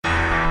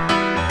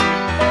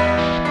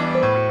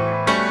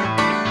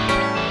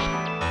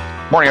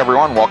Morning,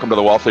 everyone. Welcome to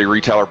the Wealthy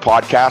Retailer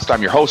Podcast.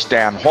 I'm your host,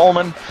 Dan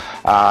Holman,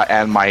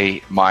 and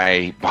my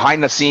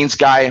behind-the-scenes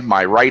guy,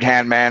 my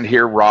right-hand man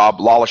here, Rob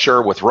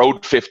Lollisher with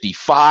Road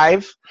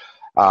 55.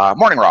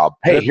 Morning, Rob.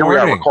 Hey, Good here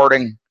morning. we are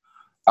recording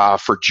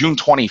for June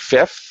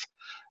 25th.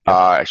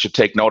 I should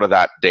take note of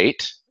that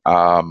date.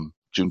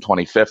 June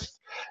 25th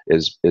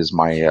is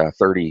my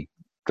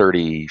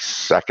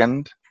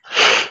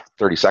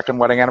 32nd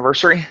wedding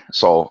anniversary,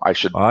 so I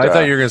should. I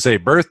thought you were going to say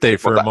birthday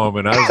for a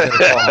moment. I was going to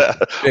call it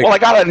well, I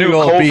got a new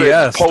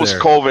BS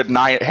post-COVID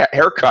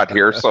haircut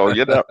here, so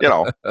you know.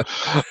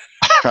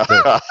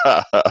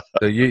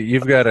 So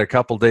you've got a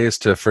couple days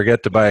to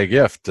forget to buy a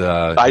gift.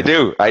 I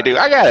do. I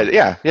got it.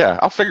 Yeah.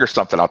 I'll figure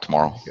something out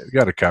tomorrow. You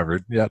got it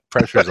covered. Yeah,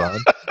 pressure's on.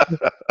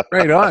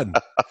 Right on.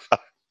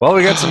 Well,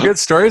 we got some good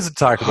stories to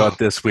talk about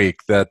this week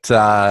that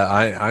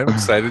I'm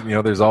excited. You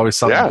know, there's always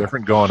something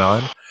different going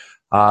on.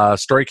 A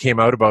story came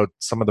out about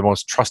some of the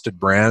most trusted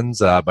brands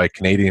by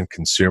Canadian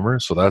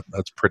consumers, so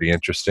that's pretty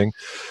interesting.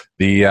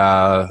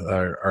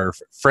 Our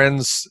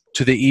friends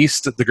to the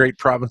east, the great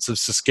province of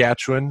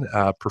Saskatchewan,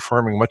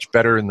 performing much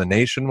better in the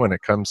nation when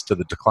it comes to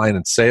the decline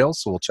in sales,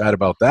 so we'll chat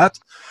about that.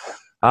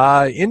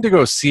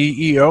 Indigo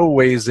CEO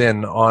weighs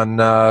in on,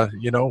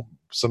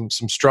 some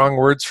strong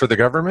words for the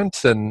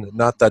government, and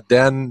not that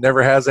Dan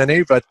never has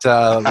any, but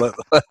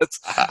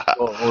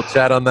we'll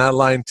chat on that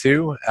line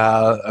too.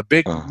 A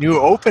big new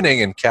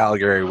opening in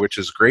Calgary, which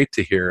is great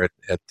to hear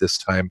at this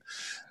time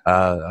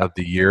of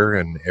the year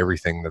and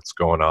everything that's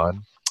going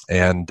on.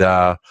 And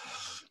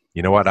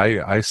you know what?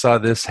 I saw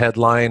this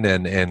headline,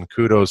 and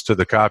kudos to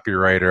the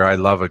copywriter. I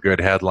love a good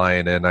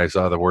headline, and I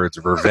saw the words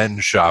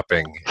 "revenge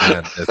shopping,"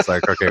 and it's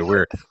like, okay,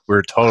 we're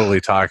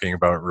totally talking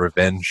about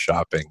revenge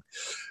shopping.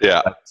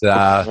 Yeah,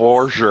 but,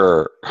 for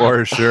sure.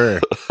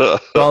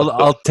 Well,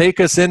 I'll take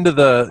us into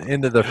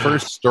the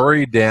first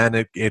story,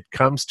 Dan. It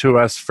comes to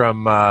us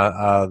from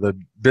the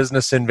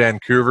Business in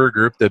Vancouver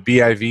group, the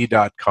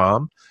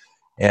BIV.com.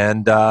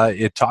 And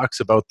it talks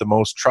about the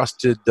most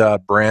trusted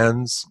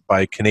brands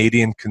by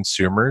Canadian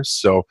consumers.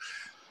 So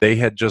they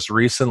had just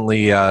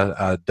recently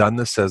done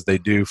this, as they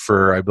do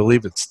for, I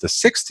believe it's the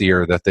 6th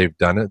year that they've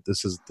done it.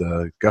 This is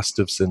the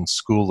Gustafson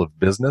School of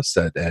Business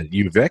at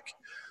UVic.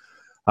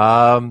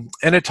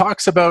 And it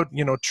talks about,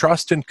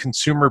 trust in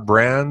consumer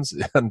brands,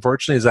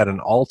 unfortunately, is at an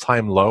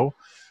all-time low.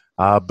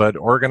 But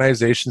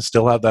organizations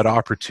still have that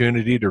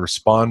opportunity to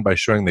respond by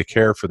showing they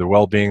care for the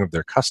well-being of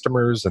their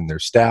customers and their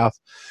staff,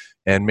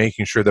 and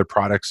making sure their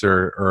products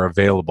are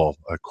available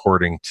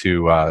according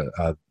to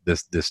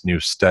this new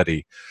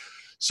study.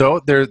 So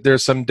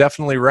there's some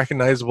definitely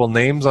recognizable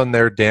names on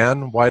there,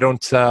 Dan. Why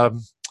don't tell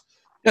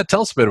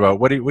us a bit about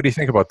what do you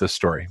think about this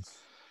story?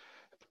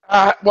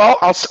 These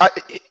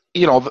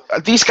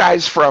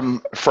guys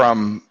from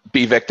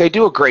BVic, they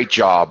do a great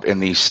job in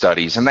these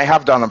studies, and they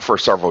have done them for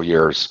several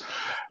years.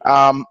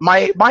 As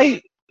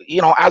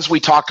we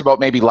talked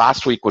about maybe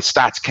last week with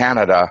Stats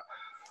Canada,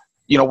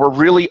 we're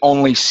really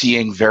only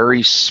seeing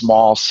very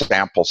small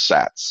sample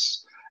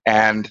sets,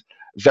 and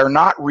they're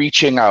not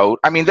reaching out.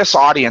 I mean, this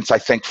audience, I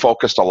think,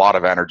 focused a lot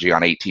of energy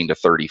on 18 to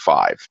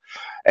 35.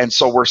 And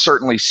so we're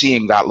certainly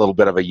seeing that little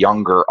bit of a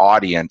younger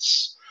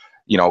audience,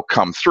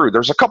 come through.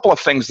 There's a couple of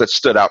things that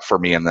stood out for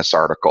me in this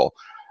article.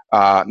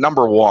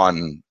 Number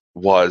one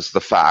was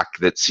the fact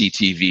that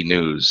CTV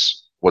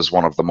News was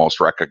one of the most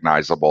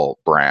recognizable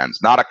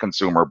brands, not a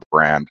consumer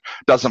brand,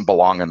 doesn't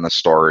belong in the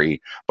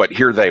story, but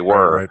here they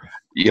were. Right.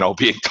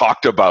 Being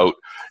talked about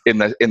in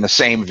the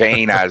same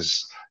vein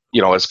as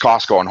as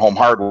Costco and Home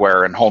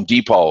Hardware and Home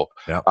Depot,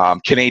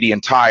 Canadian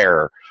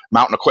Tire,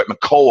 Mountain Equipment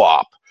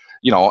Co-op,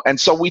 and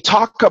so we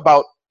talk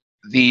about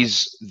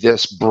this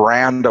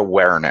brand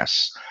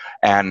awareness,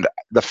 and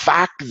the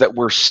fact that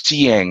we're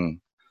seeing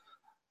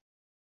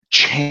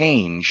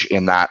change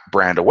in that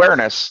brand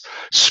awareness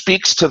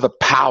speaks to the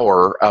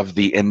power of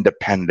the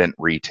independent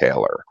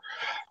retailer.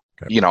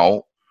 Okay.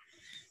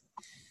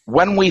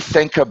 When we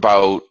think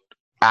about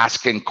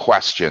asking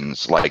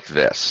questions like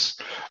this,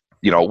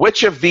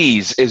 which of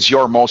these is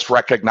your most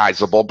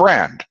recognizable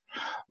brand?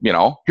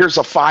 Here's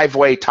a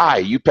 5-way tie.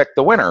 You pick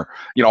the winner.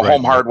 Right.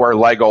 Home Hardware,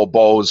 Lego,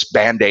 Bose,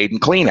 Band-Aid, and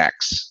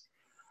Kleenex.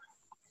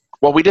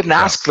 Well, we didn't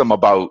ask them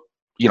about,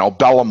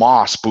 Bella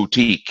Moss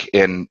Boutique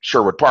in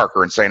Sherwood Park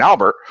or in St.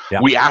 Albert.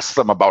 Yeah. We asked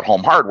them about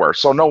Home Hardware.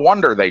 So no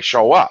wonder they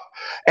show up.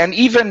 And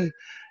even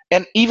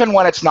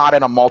when it's not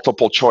in a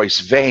multiple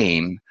choice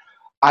vein,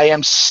 I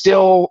am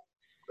still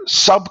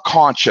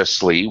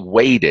subconsciously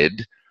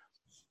weighted,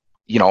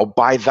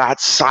 by that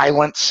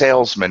silent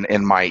salesman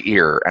in my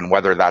ear, and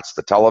whether that's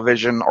the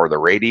television or the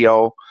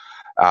radio.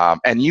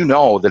 And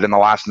that in the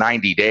last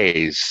 90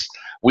 days,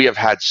 we have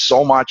had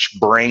so much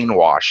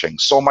brainwashing,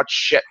 so much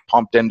shit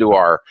pumped into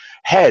our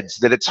heads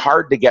that it's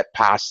hard to get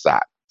past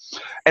that.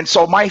 And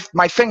so my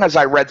thing as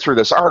I read through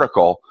this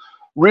article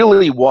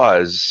really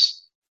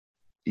was,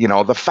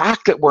 the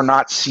fact that we're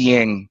not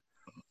seeing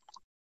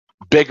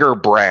bigger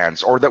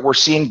brands, or that we're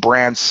seeing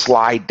brands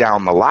slide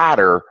down the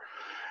ladder,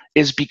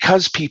 is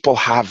because people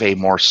have a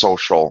more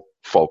social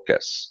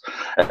focus.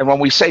 And when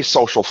we say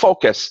social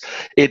focus,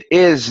 it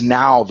is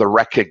now the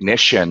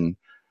recognition,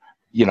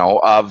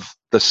 of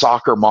the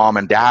soccer mom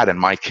and dad in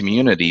my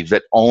community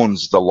that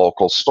owns the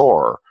local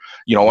store.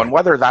 And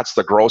whether that's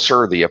the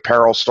grocer, the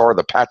apparel store,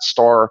 the pet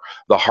store,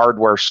 the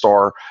hardware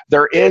store,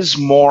 there is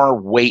more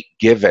weight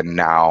given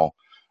now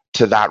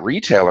to that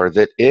retailer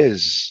that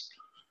is,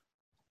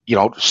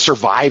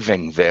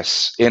 surviving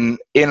this in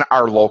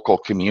our local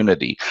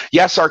community.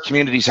 Yes, our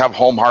communities have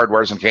Home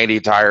Hardwares and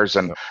Canadian Tires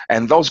and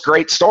those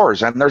great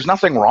stores, and there's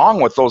nothing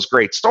wrong with those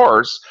great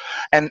stores.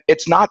 And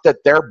it's not that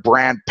their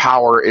brand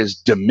power is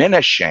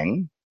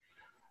diminishing.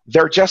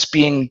 They're just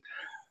being,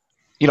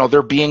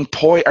 they're being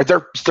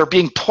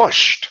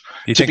pushed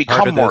to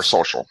become more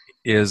social.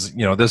 This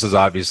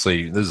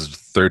is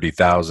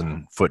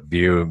 30,000 foot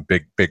view,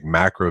 big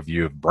macro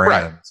view of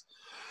brands. Right.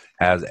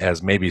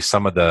 As maybe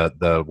some of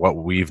the what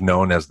we've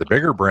known as the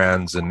bigger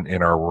brands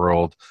in our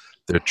world,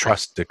 their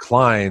trust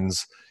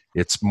declines.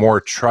 It's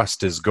more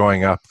trust is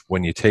going up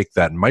when you take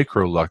that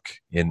micro look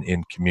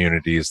in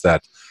communities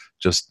that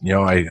just,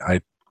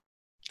 I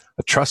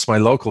trust my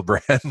local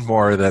brand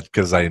more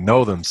because I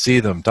know them,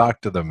 see them,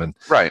 talk to them.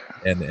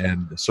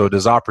 And so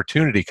does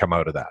opportunity come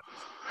out of that?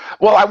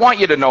 Well, I want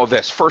you to know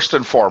this first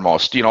and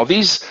foremost.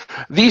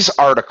 These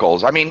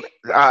articles. I mean,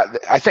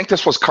 I think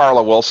this was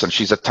Carla Wilson.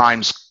 She's a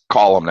Times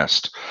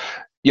columnist.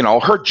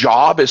 Her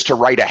job is to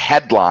write a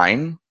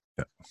headline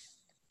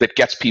that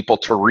gets people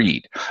to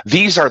read.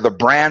 These are the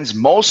brands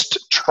most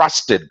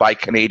trusted by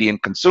Canadian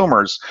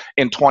consumers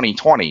in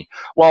 2020.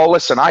 Well,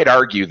 listen, I'd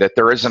argue that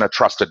there isn't a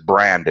trusted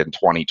brand in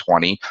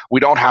 2020. We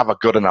don't have a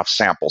good enough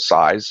sample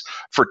size.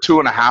 For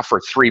 2.5 or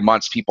 3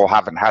 months, people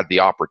haven't had the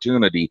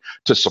opportunity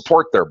to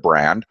support their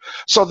brand.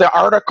 So the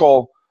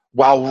article,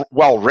 while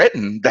well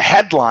written, the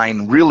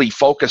headline really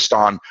focused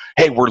on,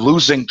 hey, we're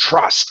losing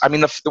trust. I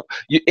mean,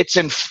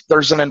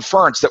 there's an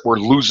inference that we're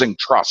losing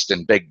trust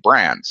in big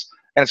brands,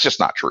 and it's just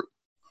not true.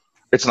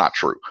 It's not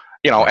true.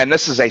 And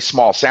this is a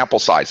small sample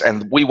size.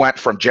 And we went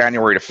from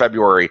January to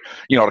February,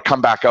 to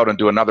come back out and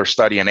do another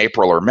study in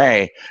April or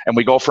May, and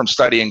we go from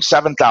studying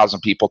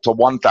 7,000 people to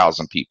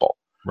 1,000 people.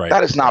 Right.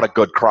 That is not a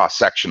good cross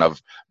section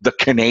of the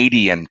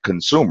Canadian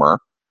consumer.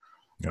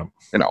 Yep.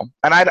 And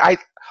I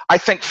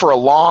think for a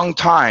long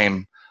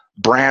time,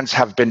 brands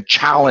have been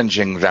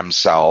challenging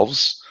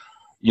themselves.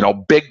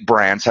 Big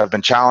brands have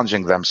been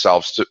challenging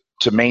themselves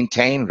to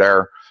maintain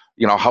their,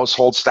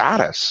 household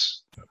status.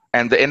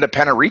 And the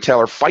independent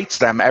retailer fights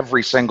them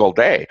every single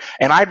day.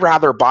 And I'd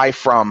rather buy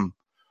from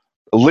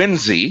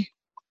Lindsay,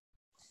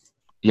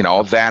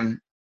 than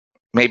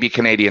maybe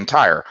Canadian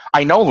Tire.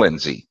 I know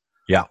Lindsay.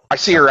 Yeah. I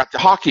see her at the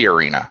hockey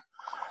arena,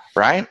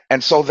 right?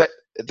 And so that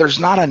there's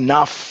not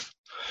enough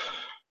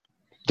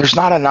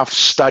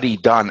study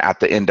done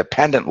at the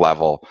independent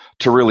level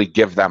to really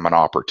give them an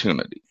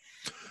opportunity.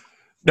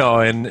 No,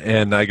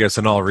 and I guess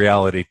in all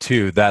reality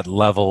too, that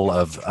level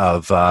of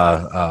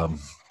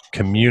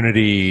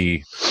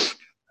community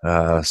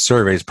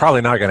survey is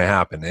probably not going to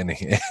happen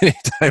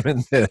anytime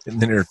in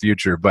the near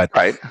future. But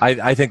right.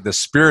 I think the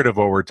spirit of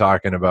what we're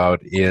talking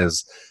about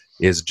is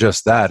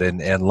just that,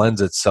 and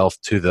lends itself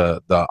to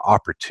the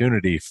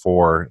opportunity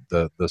for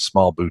the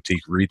small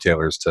boutique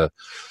retailers to.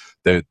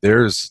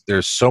 There's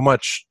so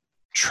much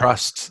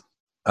trust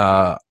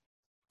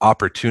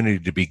opportunity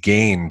to be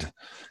gained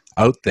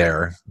out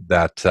there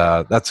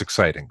that's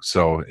exciting.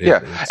 So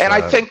and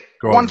I think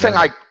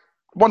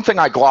one thing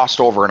I glossed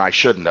over and I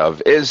shouldn't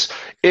have is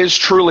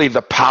truly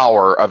the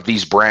power of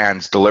these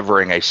brands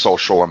delivering a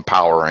social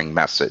empowering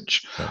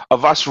message,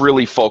 of us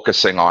really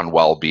focusing on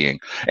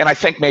well-being. And I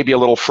think maybe a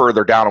little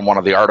further down in one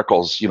of the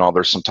articles,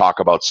 there's some talk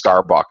about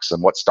Starbucks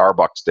and what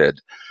Starbucks did.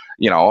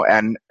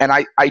 And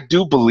I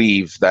do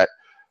believe that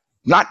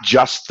not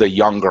just the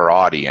younger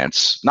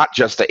audience, not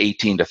just the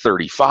 18 to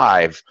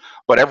 35,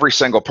 but every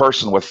single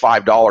person with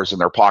 $5 in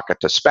their pocket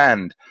to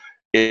spend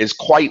is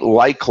quite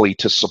likely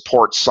to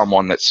support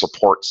someone that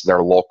supports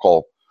their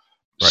local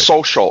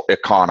social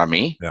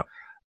economy,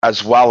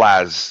 as well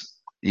as,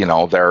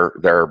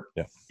 their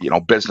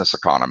business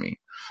economy.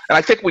 And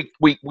I think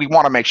we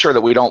want to make sure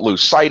that we don't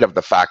lose sight of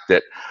the fact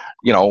that,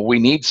 we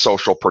need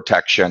social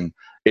protection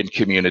in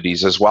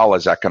communities as well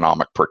as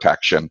economic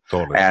protection.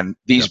 Totally. And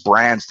these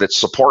brands that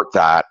support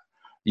that,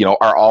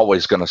 are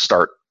always going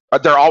to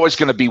they're always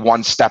going to be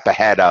one step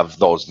ahead of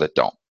those that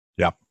don't.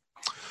 Yeah.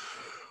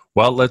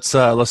 Well, let's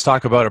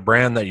talk about a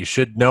brand that you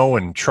should know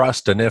and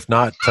trust, and if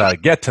not,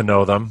 get to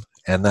know them.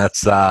 And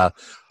that's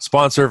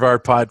sponsor of our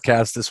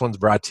podcast. This one's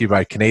brought to you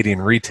by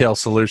Canadian Retail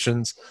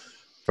Solutions.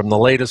 From the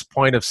latest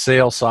point of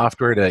sale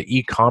software to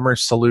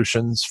e-commerce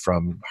solutions,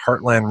 from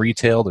Heartland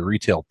Retail to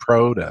Retail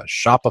Pro to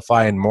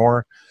Shopify and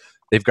more,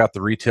 they've got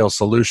the retail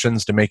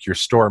solutions to make your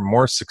store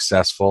more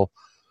successful.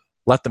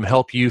 Let them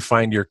help you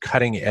find your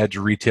cutting-edge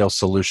retail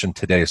solution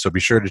today. So be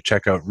sure to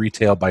check out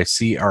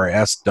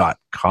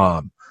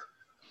retailbycrs.com.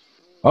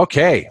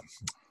 Okay,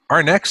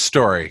 our next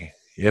story.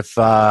 If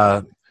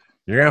you're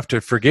going to have to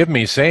forgive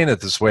me saying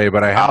it this way,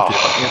 but I have to.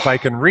 If I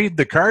can read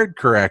the card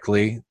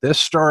correctly, this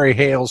story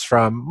hails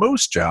from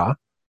Moose Jaw,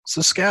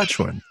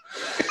 Saskatchewan.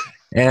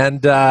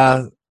 And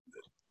good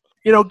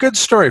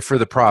story for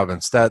the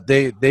province that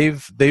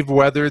they've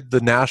weathered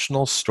the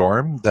national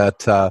storm.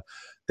 That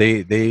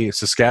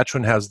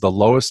Saskatchewan has the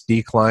lowest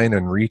decline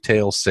in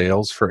retail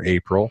sales for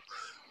April.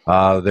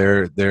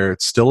 They're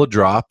still a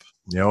drop.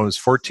 It was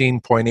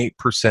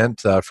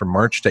 14.8% from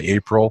March to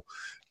April,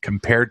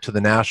 compared to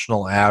the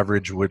national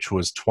average, which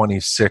was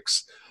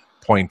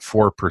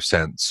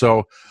 26.4%.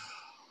 So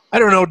I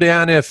don't know,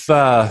 Dan, if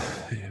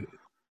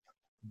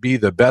be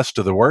the best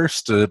of the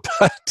worst,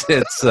 but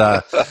it's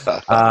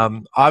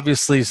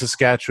obviously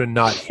Saskatchewan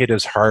not hit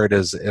as hard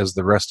as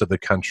the rest of the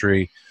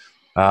country.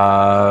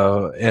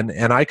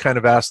 And I kind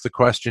of asked the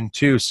question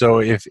too. So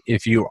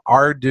if you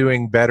are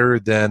doing better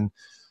than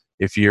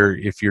if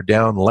you're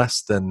down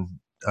less than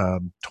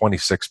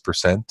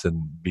 26%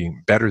 and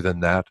being better than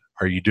that,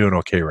 are you doing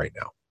okay right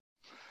now?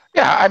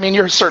 Yeah, I mean,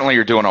 you're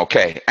doing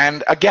okay.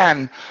 And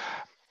again,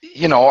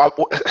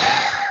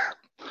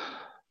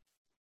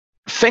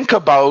 think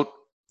about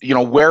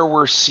where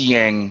we're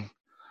seeing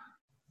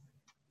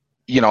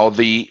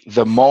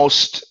the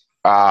most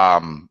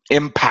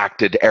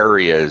impacted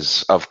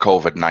areas of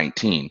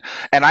COVID-19,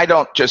 and I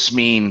don't just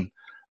mean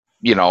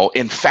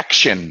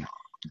infection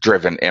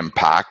driven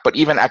impact, but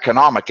even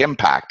economic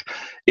impact.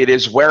 It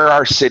is where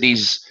our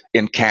cities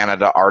in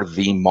Canada are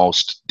the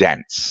most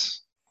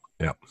dense.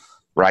 Yeah.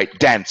 Right?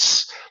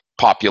 Dense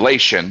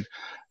population,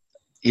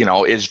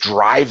 is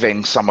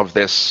driving some of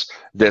this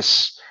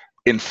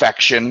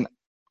infection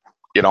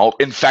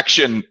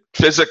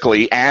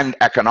physically and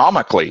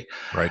economically.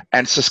 Right.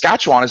 And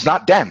Saskatchewan is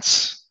not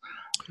dense,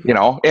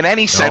 in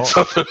any sense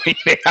of the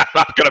meaning. I'm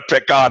not going to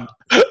pick on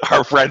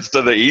our friends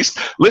to the east.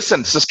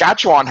 Listen,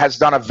 Saskatchewan has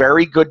done a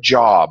very good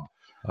job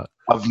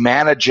of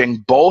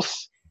managing both,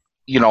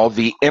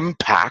 the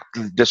impact,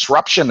 the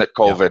disruption that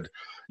COVID,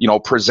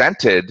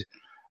 presented,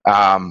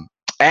 and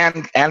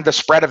the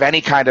spread of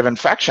any kind of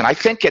infection. I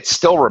think it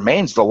still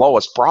remains the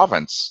lowest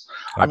province.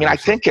 I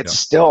think it's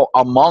still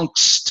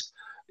amongst,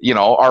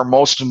 our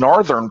most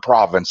northern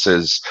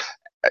provinces,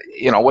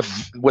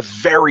 with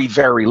very,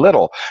 very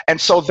little.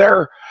 And so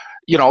their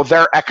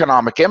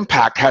economic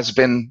impact has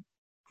been,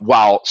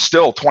 while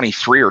still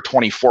 23 or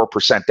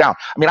 24% down.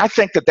 I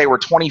think that they were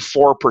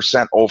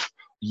 24%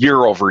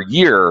 year over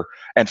year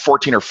and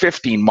 14 or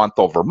 15 month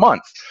over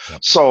month.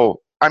 Yep.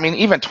 So,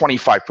 even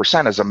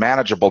 25% is a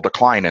manageable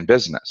decline in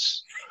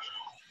business.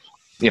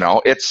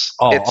 It's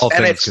all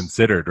things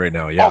considered right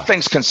now. Yeah, all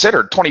things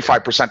considered,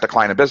 25%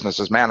 decline in business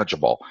is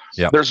manageable.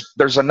 Yeah,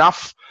 there's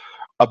enough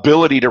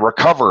ability to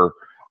recover,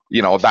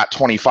 that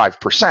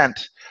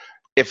 25%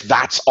 if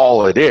that's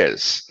all it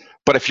is.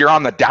 But if you're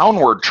on the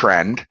downward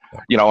trend,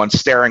 and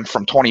staring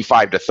from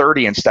 25 to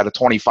 30 instead of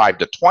 25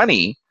 to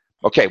 20,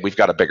 okay, we've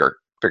got a bigger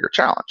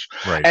challenge.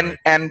 Right.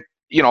 And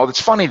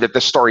it's funny that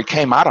this story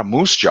came out of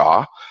Moose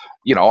Jaw.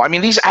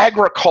 These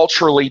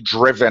agriculturally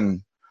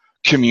driven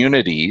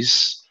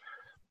communities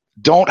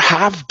don't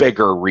have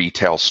bigger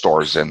retail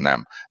stores in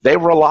them. They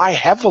rely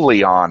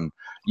heavily on,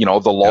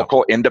 the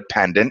local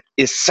independent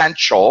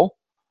essential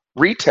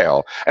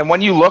retail. And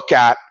when you look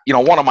at,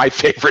 one of my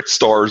favorite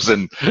stores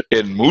in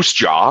Moose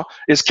Jaw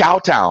is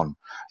Cowtown.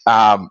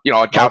 And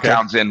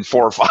Cowtown's in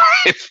 4 or 5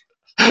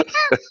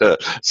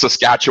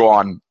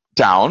 Saskatchewan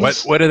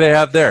towns. What do they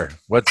have there?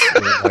 What's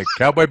like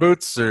cowboy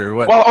boots or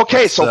what? Well,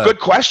 okay, so good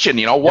question.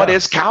 What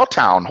is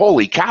Cowtown?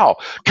 Holy cow.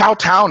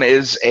 Cowtown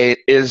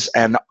is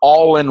an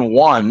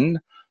all-in-one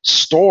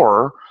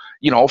store,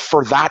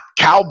 for that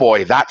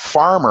cowboy, that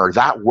farmer,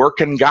 that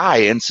working guy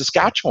in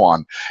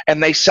Saskatchewan.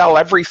 And they sell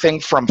everything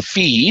from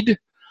feed,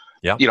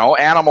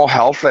 animal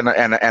health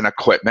and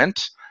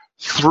equipment,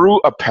 through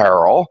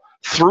apparel,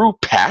 through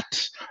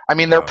pet.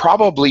 They're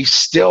probably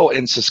still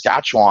in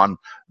Saskatchewan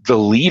the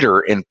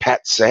leader in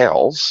pet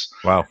sales.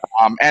 Wow.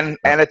 And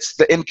it's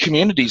in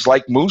communities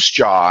like Moose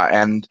Jaw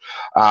and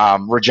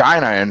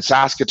Regina and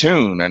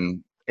Saskatoon.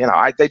 And,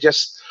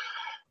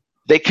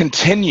 they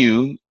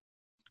continue,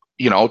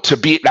 to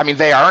be,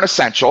 they are an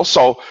essential.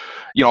 So,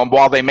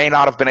 while they may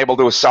not have been able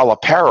to sell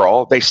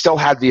apparel, they still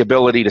had the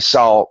ability to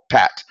sell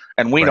pet.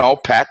 And we know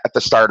pet at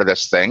the start of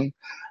this thing,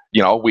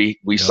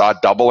 we saw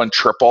double and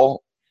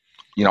triple,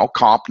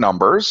 comp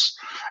numbers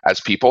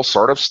as people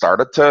sort of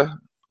started to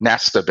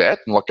nest a bit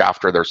and look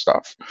after their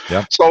stuff.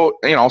 Yeah. So,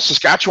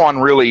 Saskatchewan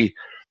really,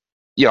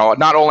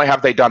 not only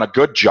have they done a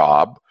good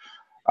job,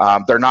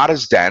 they're not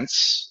as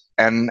dense,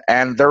 and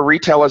their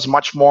retail is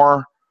much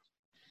more,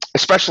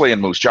 especially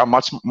in Moose Jaw,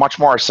 much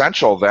more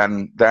essential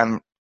than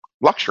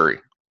luxury.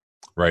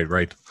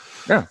 Right.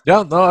 Yeah.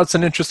 No, that's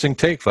an interesting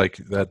take. Like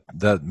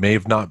that may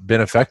have not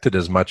been affected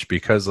as much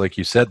because, like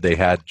you said, they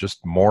had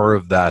just more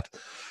of that.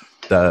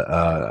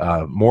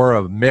 More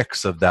of a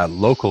mix of that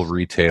local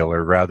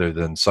retailer rather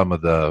than some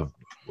of the.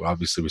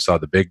 Obviously, we saw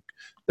the big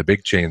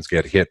chains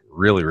get hit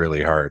really,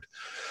 really hard.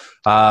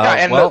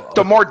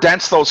 The more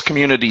dense those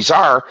communities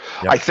are,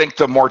 I think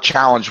the more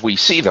challenged we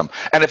see them.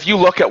 And if you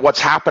look at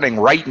what's happening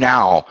right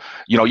now,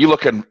 you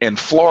look in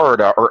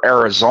Florida or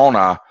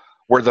Arizona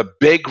where the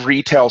big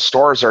retail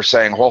stores are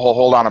saying,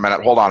 hold on a minute,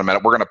 we're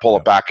going to pull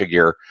it back a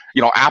gear.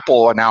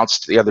 Apple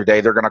announced the other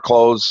day they're going to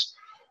close,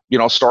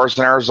 stores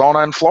in Arizona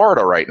and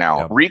Florida right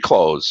now,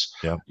 reclose,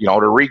 to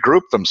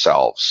regroup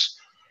themselves.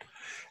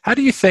 How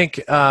do you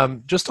think,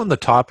 just on the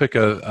topic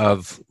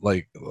of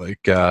we'll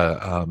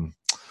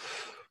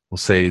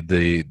say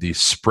the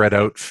spread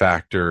out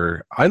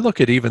factor, I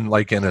look at even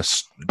like in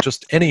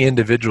just any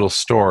individual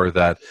store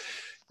that,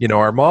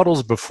 our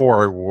models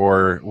before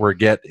were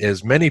get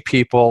as many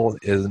people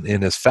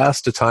in as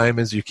fast a time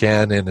as you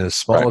can in as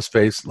small a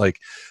space. Like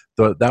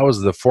that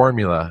was the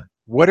formula.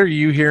 What are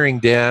you hearing,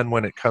 Dan,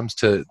 when it comes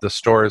to the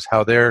stores?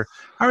 How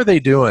are they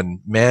doing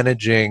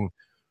managing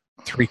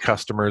 3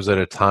 customers at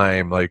a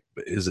time? Like,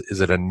 is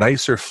it a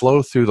nicer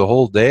flow through the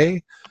whole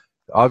day?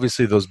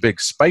 Obviously, those big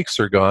spikes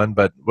are gone,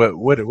 but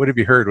what have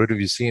you heard? What have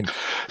you seen?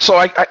 So,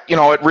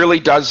 it really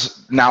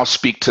does now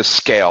speak to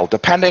scale,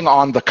 depending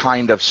on the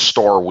kind of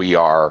store we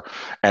are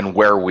and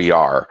where we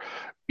are.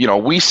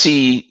 We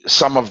see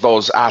some of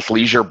those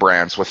athleisure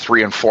brands with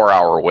 3 and 4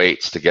 hour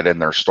waits to get in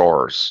their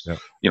stores.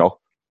 Yeah.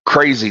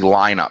 Crazy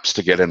lineups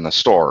to get in the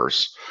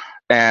stores,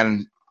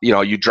 and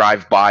you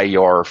drive by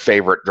your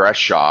favorite dress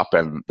shop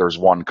and there's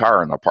 1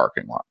 car in the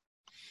parking lot.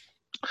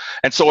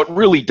 And so it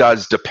really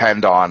does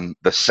depend on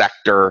the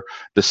sector,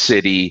 the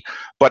city.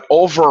 But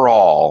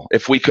overall,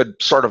 if we could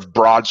sort of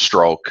broad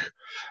stroke,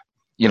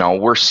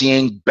 we're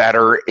seeing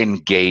better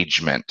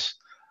engagement.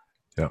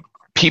 Yeah.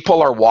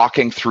 People are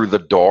walking through the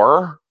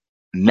door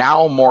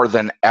now more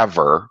than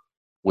ever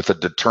with a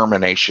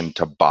determination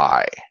to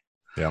buy.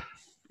 Yeah.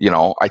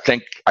 I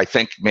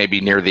think maybe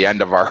near the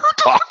end of our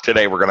talk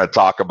today, we're going to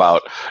talk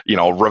about,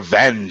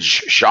 revenge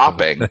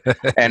shopping.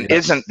 And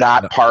isn't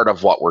that part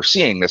of what we're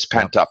seeing, this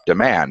pent up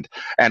demand?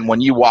 And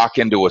when you walk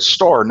into a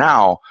store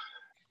now,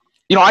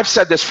 I've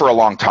said this for a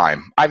long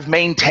time. I've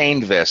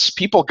maintained this.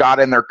 People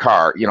got in their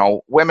car,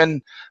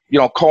 women,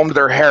 combed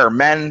their hair,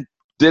 men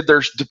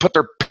put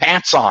their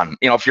pants on.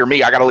 If you're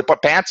me, I got to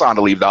put pants on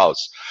to leave the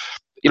house.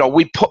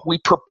 We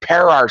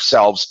prepare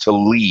ourselves to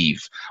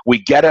leave. We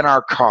get in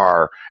our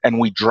car and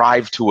we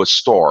drive to a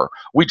store.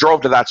 We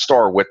drove to that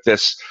store with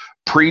this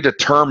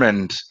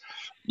predetermined,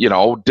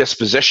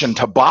 disposition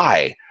to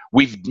buy.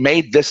 We've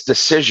made this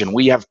decision.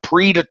 We have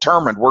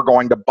predetermined we're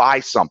going to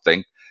buy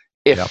something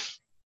if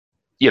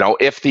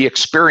the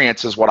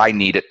experience is what I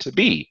need it to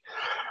be.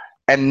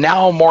 And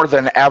now more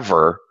than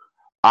ever,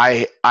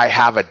 I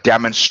have a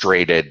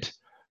demonstrated,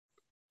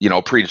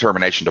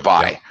 predetermination to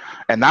buy. Yeah.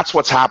 And that's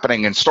what's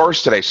happening in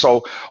stores today.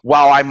 So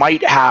while I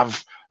might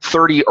have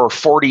 30 or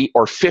 40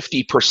 or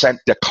 50%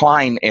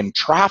 decline in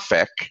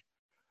traffic,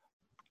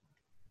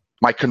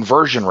 my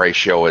conversion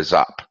ratio is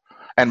up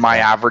and my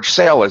average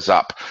sale is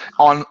up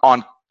on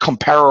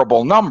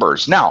comparable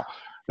numbers. Now,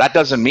 that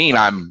doesn't mean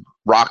I'm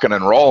rocking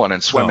and rolling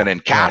and swimming in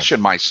cash in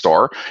my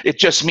store. It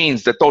just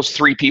means that those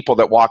 3 people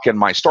that walk in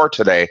my store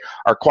today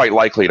are quite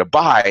likely to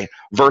buy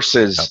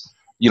versus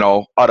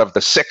out of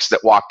the 6 that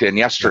walked in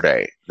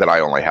yesterday, that I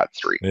only had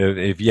 3.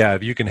 If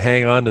you can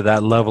hang on to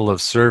that level of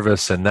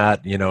service and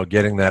that,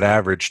 getting that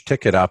average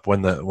ticket up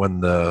when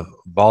the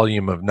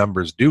volume of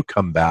numbers do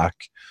come back,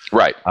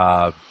 right,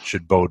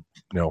 should bode,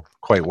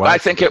 quite well. I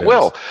think it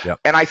will.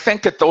 Yep. And I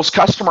think that those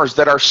customers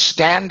that are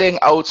standing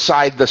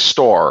outside the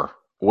store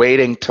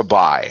waiting to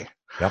buy,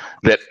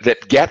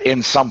 that get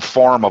in some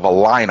form of a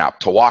lineup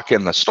to walk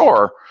in the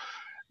store,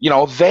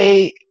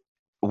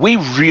 we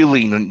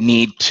really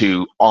need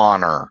to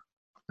honor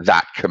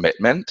that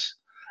commitment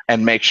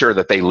and make sure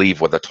that they leave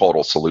with a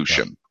total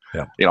solution.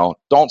 Yeah.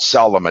 Don't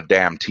sell them a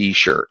damn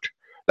t-shirt.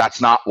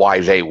 That's not why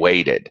they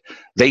waited.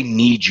 They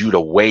need you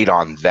to wait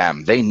on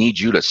them. They need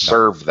you to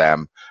serve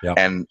them,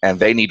 and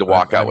they need to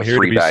walk out with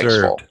 3 bags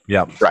full.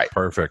 Yeah, right.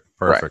 Perfect.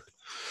 Right.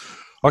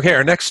 Okay,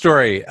 our next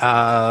story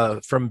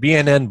from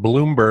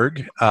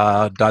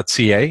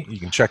bnnbloomberg.ca. You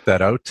can check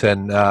that out.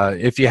 And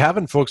if you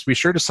haven't, folks, be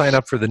sure to sign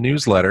up for the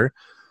newsletter.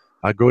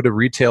 Go to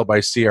Retail by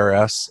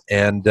CRS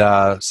and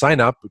sign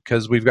up,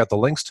 because we've got the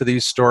links to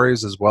these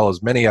stories as well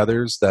as many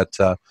others that,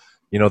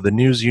 the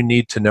news you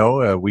need to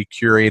know. We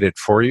curate it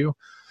for you.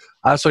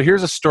 So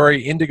here's a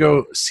story.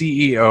 Indigo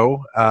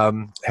CEO,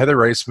 Heather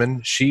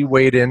Reisman, she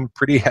weighed in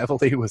pretty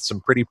heavily with some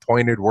pretty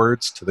pointed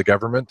words to the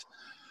government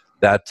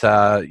that,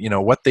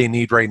 what they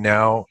need right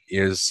now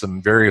is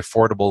some very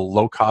affordable,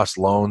 low-cost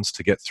loans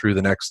to get through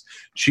the next,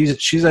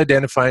 she's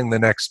identifying the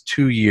next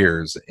 2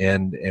 years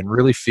and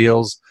really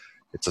feels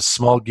it's a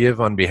small give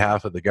on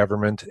behalf of the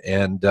government,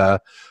 and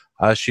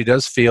she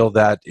does feel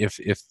that if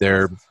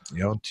they're,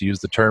 to use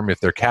the term, if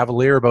they're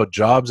cavalier about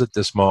jobs at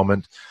this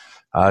moment,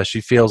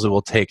 she feels it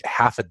will take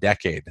half a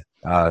decade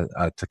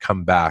to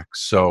come back.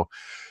 So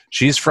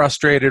she's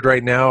frustrated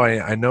right now.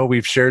 I know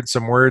we've shared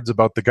some words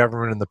about the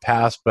government in the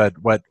past, but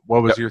what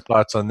was your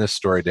thoughts on this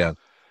story, Dan?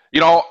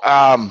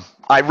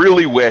 I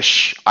really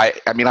wish, I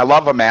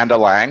love Amanda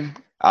Lang.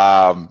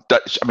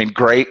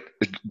 Great,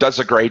 does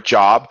a great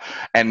job,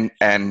 and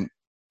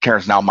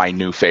Karen's now my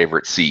new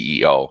favorite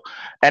CEO,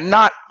 and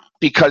not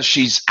because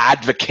she's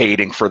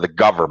advocating for the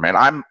government.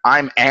 I'm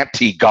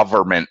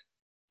anti-government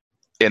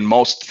in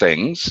most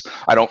things.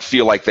 I don't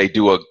feel like they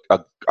do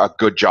a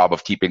good job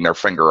of keeping their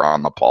finger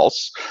on the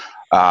pulse.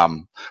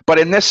 But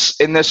in this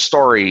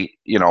story,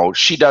 you know,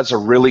 she does a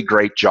really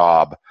great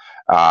job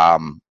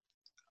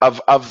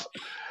of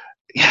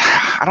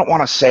I don't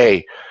want to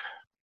say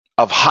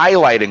of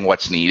highlighting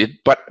what's needed,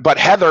 but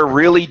Heather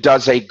really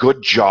does a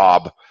good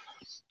job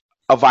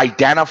of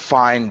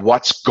identifying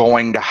what's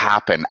going to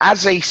happen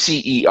as a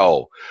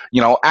CEO,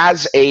 you know,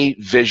 as a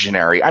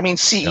visionary. I mean,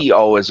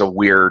 CEO is a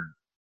weird,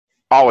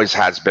 always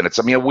has been. It's,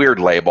 I mean, a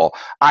weird label.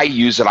 I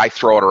use it, I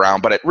throw it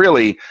around, but it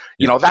really,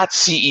 you know, that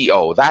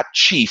CEO, that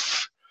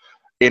chief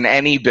in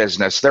any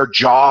business, their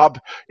job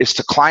is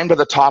to climb to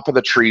the top of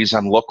the trees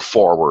and look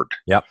forward.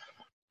 Yep.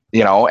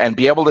 You know, and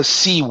be able to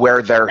see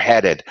where they're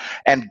headed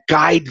and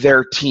guide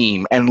their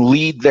team and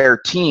lead their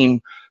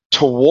team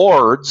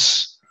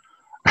towards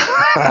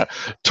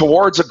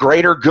towards a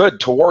greater good,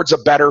 towards a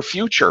better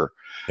future.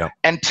 Yep.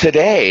 And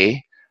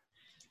today,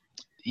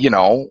 you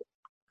know,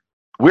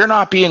 we're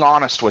not being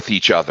honest with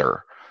each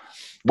other.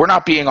 We're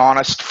not being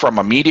honest from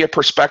a media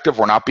perspective.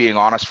 We're not being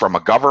honest from a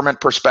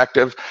government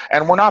perspective.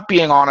 And we're not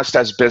being honest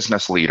as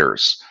business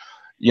leaders.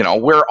 You know,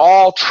 we're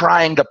all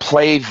trying to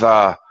play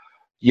the,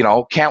 you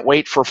know, can't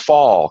wait for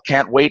fall,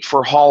 can't wait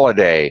for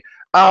holiday.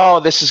 Oh,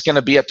 this is going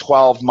to be a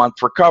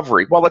 12-month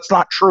recovery. Well, it's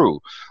not true.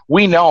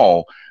 We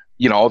know,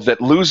 you know, that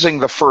losing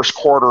the first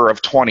quarter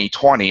of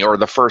 2020 or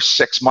the first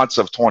 6 months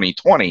of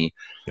 2020,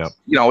 you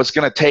know, is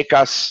going to take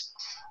us,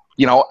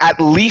 you know, at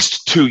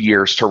least 2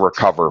 years to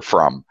recover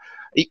from.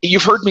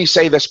 You've heard me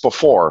say this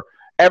before.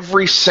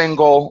 Every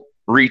single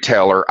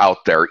retailer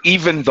out there,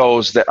 even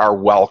those that are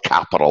well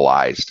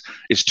capitalized,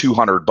 is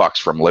 $200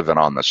 from living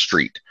on the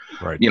street.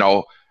 Right. You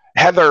know,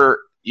 Heather,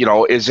 you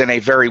know, is in a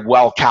very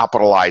well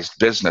capitalized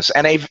business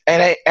and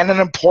an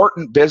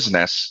important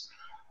business.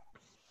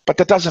 But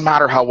that doesn't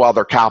matter how well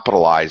they're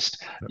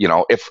capitalized, you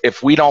know,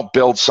 if we don't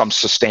build some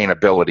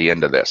sustainability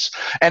into this.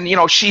 And, you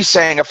know, she's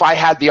saying if I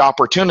had the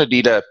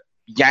opportunity to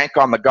yank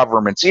on the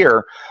government's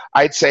ear,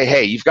 I'd say,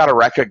 hey, you've got to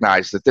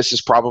recognize that this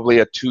is probably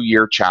a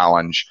 2-year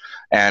challenge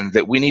and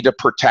that we need to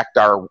protect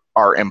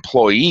our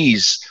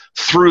employees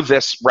through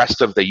this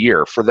rest of the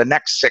year. For the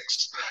next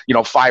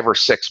 5 or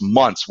 6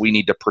 months, we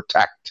need to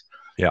protect,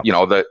 you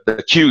know,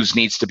 the queues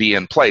needs to be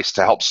in place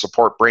to help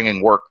support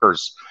bringing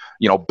workers,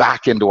 you know,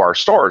 back into our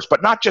stores,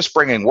 but not just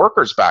bringing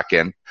workers back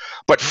in,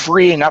 but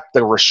freeing up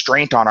the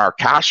restraint on our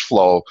cash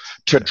flow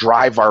to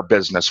drive our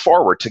business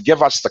forward, to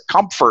give us the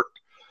comfort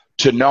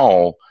to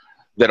know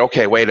that,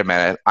 okay, wait a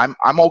minute,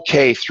 I'm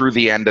okay through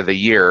the end of the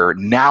year.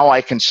 Now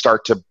I can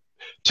start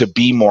to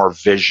be more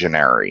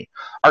visionary.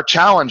 Our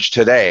challenge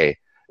today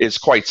is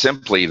quite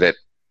simply that,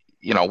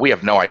 you know, we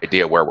have no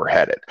idea where we're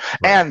headed.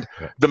 Right. And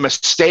the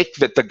mistake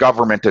that the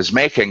government is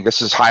making,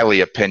 this is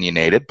highly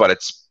opinionated, but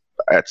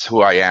it's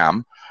who I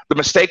am. The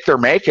mistake they're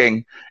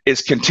making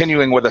is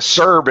continuing with a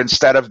CERB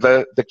instead of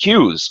the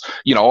queues.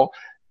 You know,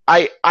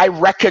 I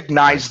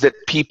recognize that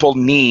people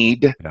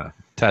need,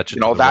 you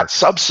know, that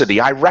subsidy.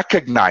 I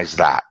recognize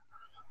that,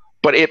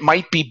 but it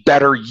might be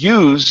better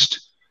used,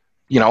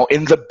 you know,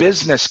 in the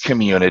business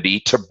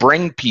community to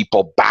bring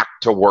people back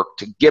to work,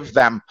 to give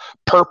them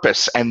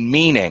purpose and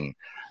meaning.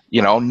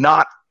 You know,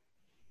 not,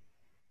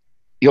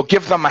 you'll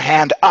give them a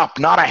hand up,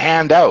 not a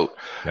hand out.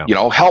 You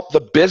know, help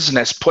the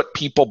business put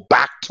people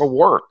back to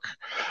work.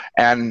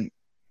 And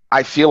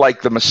I feel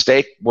like the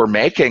mistake we're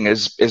making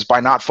is by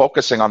not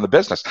focusing on the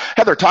business.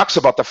 Heather talks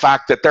about the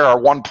fact that there are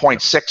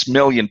 1.6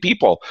 million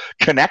people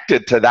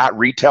connected to that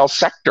retail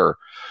sector,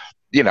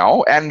 you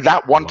know, and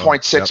that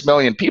 1.6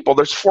 million people,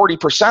 there's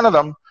 40% of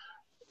them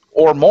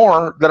or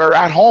more that are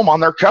at home on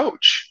their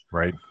couch.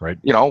 Right.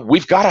 You know,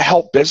 we've got to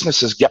help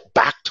businesses get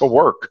back to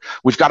work.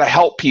 We've got to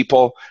help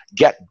people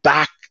get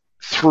back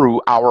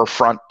through our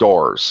front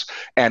doors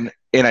and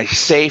in a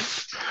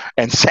safe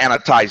and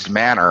sanitized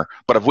manner.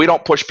 But if we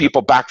don't push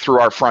people back through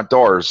our front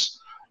doors,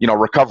 you know,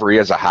 recovery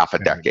is a half a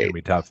decade. It's gonna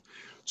be tough.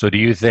 So do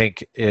you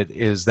think it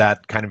is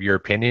that kind of your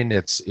opinion?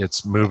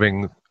 It's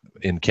moving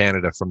in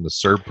Canada from the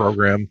CERB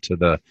program to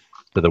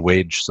the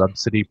wage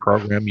subsidy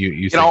program.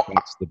 You think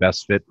that's the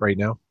best fit right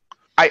now?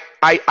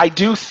 I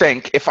do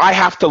think if I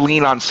have to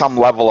lean on some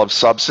level of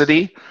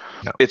subsidy,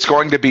 it's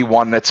going to be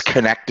one that's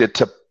connected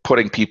to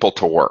putting people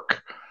to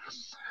work.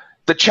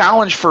 The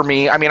challenge for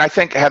me, I mean, I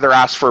think Heather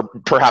asked for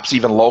perhaps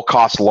even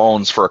low-cost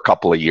loans for a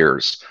couple of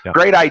years.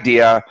 Great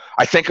idea.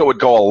 I think it would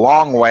go a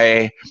long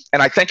way.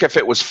 And I think if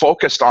it was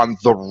focused on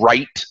the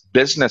right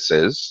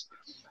businesses,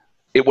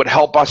 it would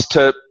help us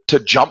to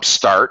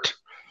jumpstart,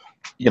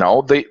 you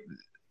know,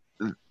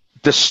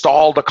 the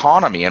stalled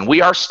economy. And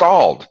we are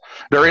stalled.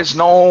 There is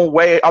no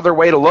other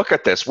way to look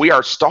at this. We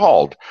are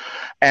stalled.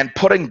 And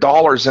putting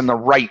dollars in the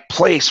right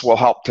place will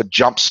help to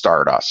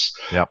jumpstart us.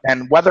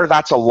 And whether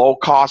that's a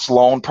low-cost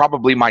loan,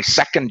 probably my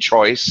second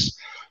choice,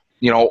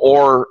 you know,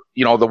 or,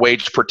 you know, the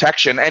wage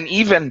protection, and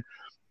even,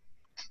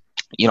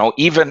 you know,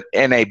 even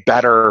in a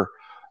better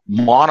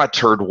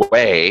monitored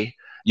way,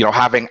 you know,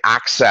 having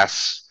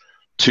access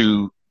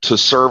to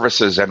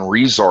services and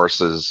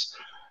resources,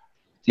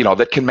 you know,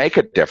 that can make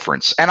a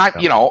difference. And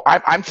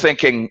I'm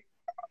thinking,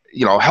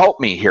 help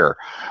me here.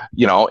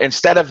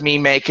 Instead of me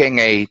making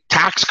a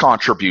tax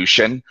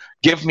contribution,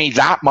 give me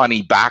that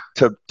money back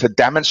to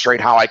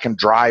demonstrate how I can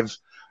drive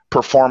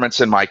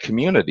performance in my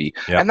community.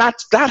 Yep. And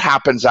that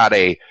happens at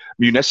a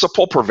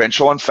municipal,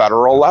 provincial, and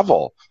federal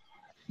level.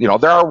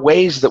 There are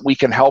ways that we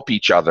can help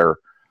each other,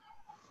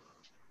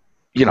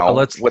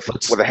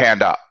 with a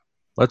hand up.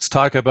 Let's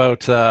talk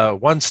about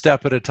one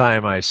step at a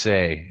time, I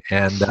say,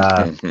 and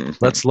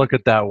let's look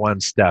at that one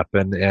step.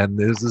 And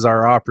this is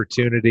our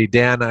opportunity.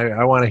 Dan,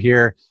 I want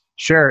to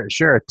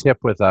share a tip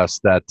with us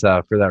that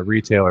for that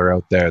retailer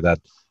out there, that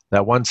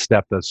one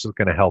step that's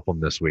going to help them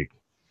this week.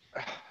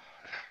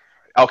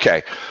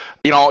 Okay,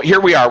 here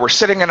we are. We're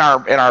sitting in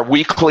our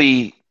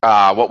weekly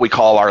what we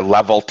call our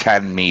level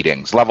 10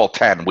 meetings. Level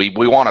 10, we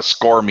want to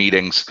score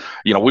meetings.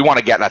 We want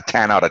to get a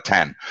 10 out of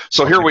 10.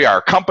 So here we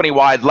are,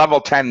 company-wide level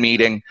 10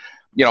 meeting.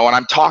 And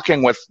I'm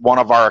talking with one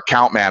of our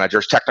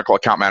technical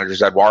account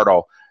managers,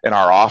 Eduardo, in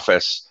our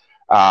office,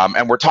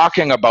 and we're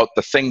talking about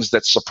the things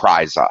that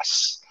surprise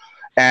us.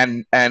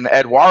 And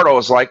Eduardo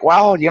is like,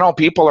 well,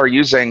 people are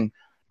using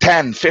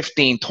 10,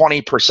 15,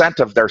 20%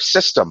 of their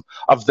system,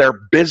 of their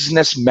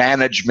business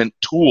management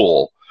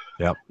tool.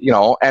 Yep.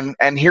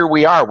 And here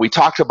we are. We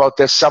talked about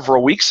this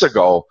several weeks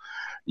ago.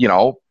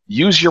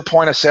 Use your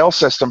point of sale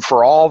system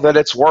for all that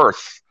it's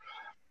worth.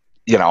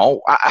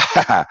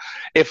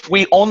 If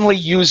we only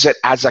use it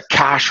as a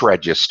cash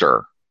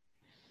register,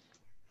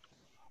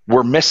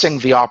 we're missing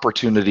the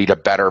opportunity to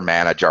better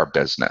manage our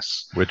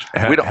business.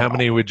 How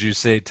many would you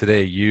say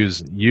today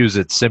use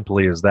it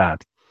simply as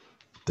that?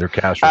 Their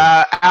cash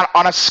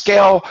on a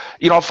scale,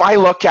 if I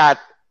look at,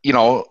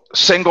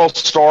 single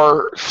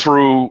store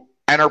through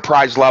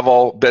enterprise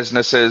level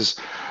businesses,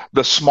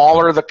 the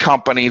smaller the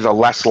company, the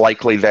less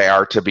likely they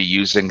are to be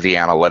using the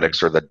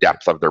analytics or the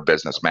depth of their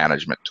business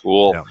management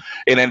tool. Yeah.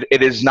 And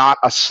it is not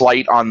a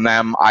slight on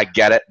them. I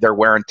get it. They're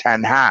wearing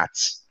 10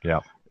 hats.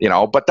 Yeah.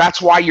 But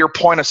that's why your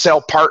point of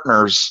sale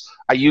partners,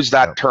 I use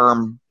that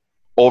term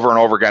over and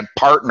over again,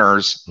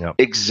 partners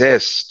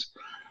exist.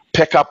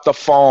 Pick up the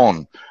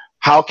phone.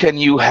 How can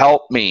you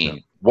help me? Yeah.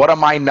 What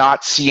am I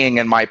not seeing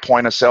in my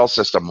point of sale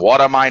system?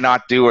 What am I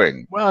not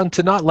doing? Well, and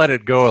to not let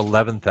it go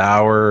 11th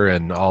hour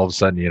and all of a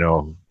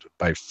sudden,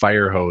 by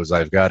fire hose,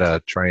 I've got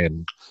to try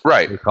and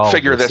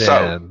figure this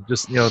out.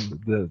 Just,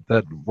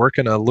 that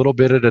working a little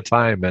bit at a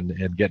time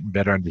and getting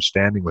better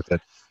understanding with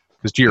it.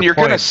 Because to your you're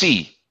point, going to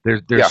see.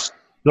 There's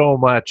so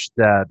much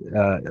that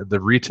the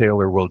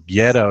retailer will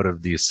get out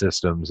of these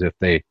systems if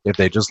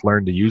they just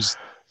learn to use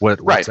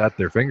what's at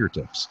their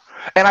fingertips.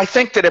 And I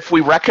think that if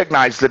we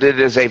recognize that it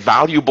is a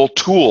valuable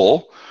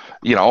tool,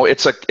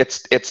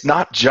 it's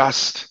not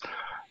just,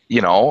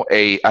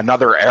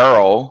 another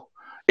arrow.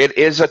 It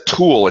is a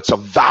tool. It's a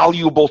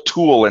valuable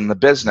tool in the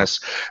business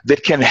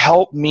that can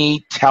help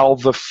me tell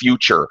the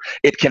future.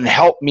 It can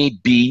help me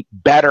be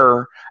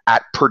better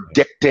at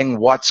predicting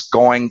what's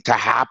going to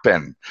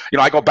happen.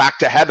 I go back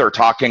to Heather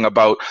talking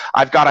about,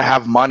 I've got to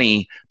have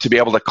money to be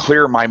able to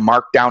clear my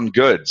markdown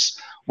goods.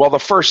 Well, the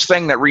first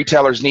thing that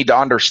retailers need to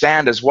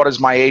understand is, what does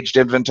my aged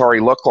inventory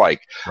look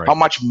like? Right. How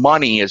much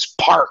money is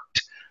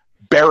parked,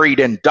 buried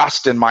in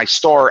dust in my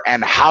store,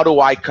 and how do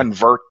I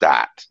convert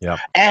that? Yeah.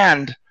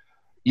 And,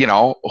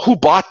 who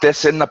bought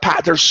this in the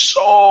past? There's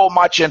so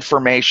much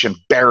information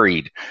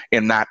buried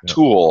in that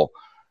tool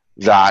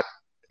that,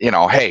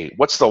 hey,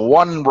 what's the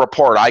one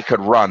report I could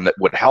run that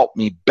would help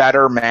me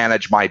better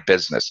manage my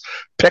business?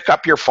 Pick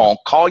up your phone,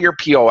 call your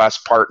POS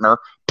partner,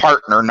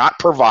 not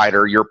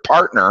provider, your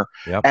partner,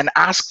 and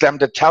ask them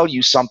to tell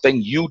you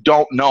something you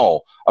don't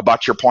know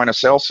about your point of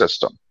sale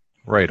system.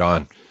 Right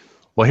on.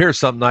 Well, here's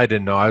something I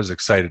didn't know. I was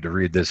excited to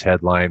read this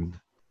headline.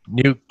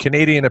 New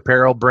Canadian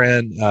apparel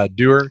brand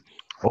Dewar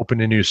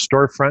opened a new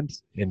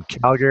storefront in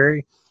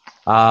Calgary.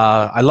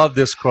 I love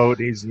this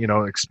quote. He's,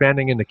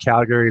 expanding into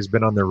Calgary. Has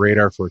been on their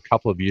radar for a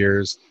couple of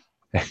years.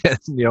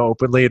 And,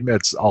 openly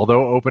admits,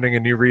 although opening a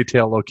new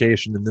retail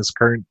location in this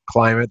current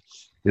climate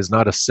is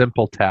not a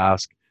simple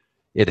task,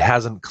 it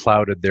hasn't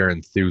clouded their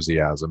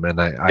enthusiasm. And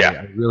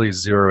I really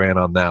zero in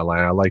on that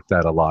line. I like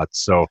that a lot.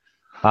 So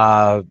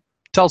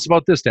tell us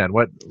about this, Dan.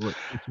 What's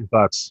your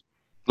thoughts?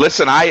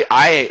 Listen,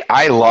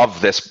 I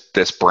love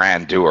this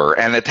brand Dewar,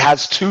 and it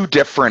has two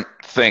different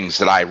things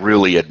that I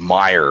really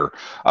admire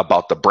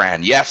about the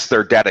brand. Yes,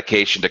 their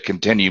dedication to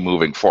continue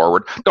moving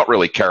forward. Don't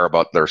really care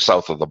about their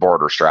south of the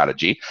border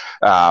strategy,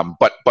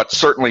 but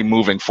certainly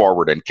moving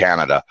forward in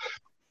Canada.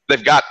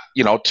 They've got,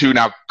 2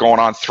 now going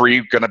on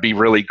 3, going to be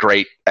really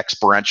great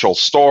experiential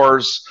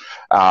stores.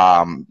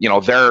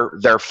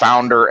 Their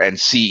founder and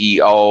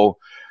CEO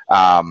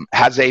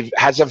has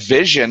a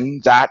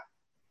vision that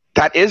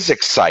is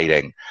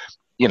exciting,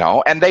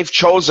 and they've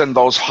chosen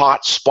those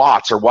hot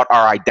spots, or what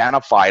are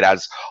identified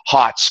as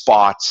hot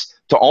spots,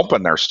 to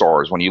open their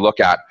stores. When you look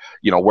at,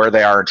 where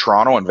they are in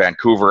Toronto and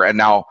Vancouver, and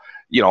now,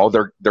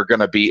 they're going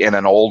to be in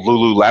an old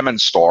Lululemon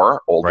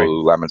store. Right.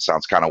 Lululemon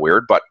sounds kind of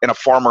weird, but in a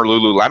former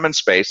Lululemon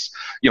space,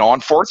 on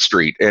 4th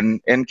Street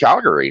in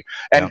Calgary.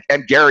 And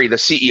Gary, the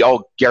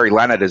CEO, Gary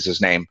Leonard is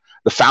his name.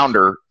 The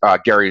founder,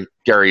 Gary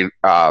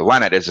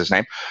Leonard is his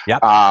name.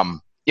 Yep.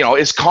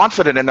 is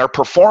confident in their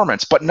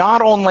performance, but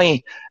not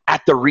only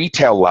at the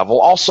retail level,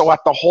 also at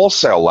the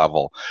wholesale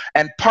level.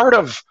 And part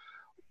of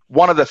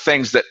one of the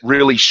things that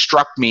really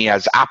struck me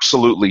as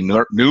absolutely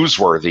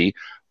newsworthy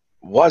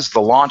was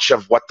the launch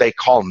of what they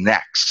call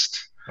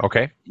Next.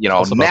 Okay.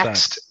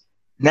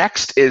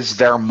 Next is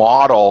their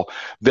model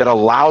that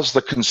allows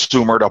the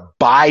consumer to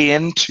buy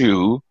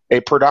into a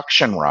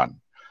production run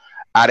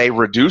at a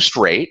reduced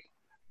rate.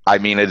 I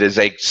mean, it is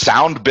a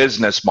sound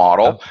business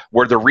model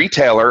where the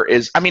retailer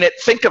is,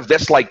 think of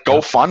this like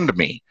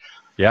GoFundMe.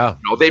 Yeah.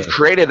 They've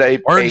created a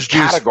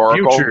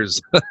categorical.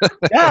 Futures.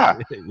 Yeah.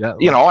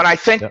 And I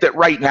think that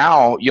right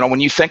now, when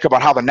you think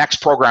about how the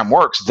Next program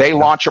works, they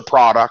launch a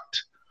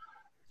product,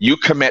 you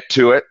commit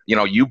to it,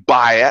 you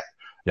buy it,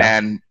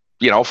 and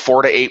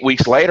 4 to 8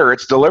 weeks later,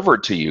 it's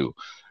delivered to you.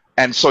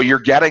 And so you're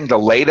getting the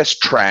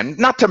latest trend,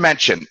 not to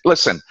mention,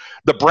 listen,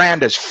 the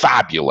brand is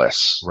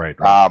fabulous. Right.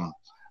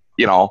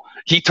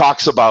 He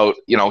talks about,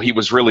 he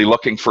was really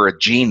looking for a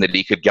jean that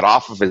he could get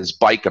off of his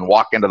bike and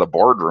walk into the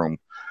boardroom.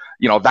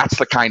 That's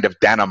the kind of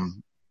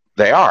denim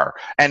they are.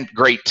 And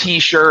great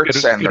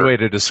T-shirts. Good way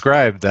to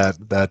describe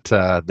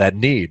that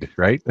need,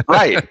 right?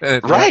 Right.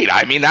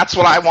 That's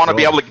what I want to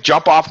be able to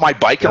jump off my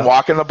bike and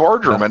walk in the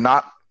boardroom and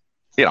not,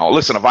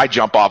 listen, if I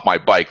jump off my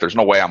bike, there's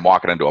no way I'm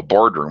walking into a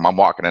boardroom. I'm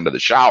walking into the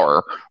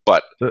shower.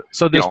 But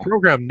so this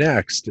program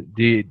Next,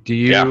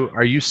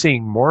 are you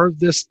seeing more of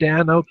this,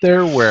 Dan, out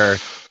there where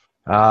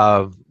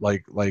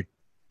like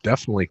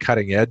definitely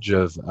cutting edge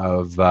of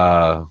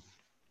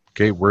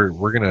okay,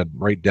 we're gonna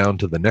right down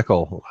to the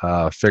nickel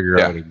figure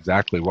out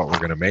exactly what we're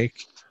gonna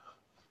make?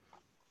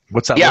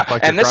 What's that look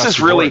like? And this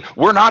is really,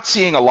 we're not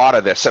seeing a lot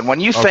of this. And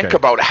when you think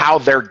about how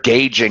they're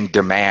gauging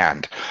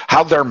demand,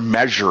 how they're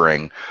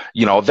measuring,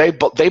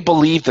 they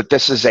believe that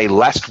this is a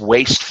less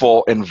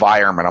wasteful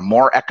environment, a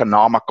more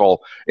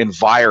economical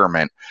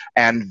environment,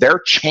 and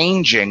they're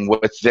changing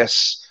with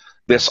this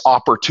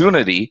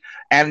opportunity.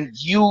 And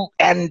you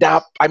end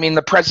up,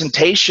 the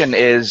presentation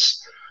is,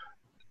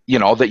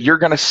 that you're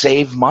going to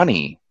save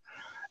money.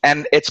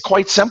 And it's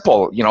quite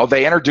simple.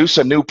 They introduce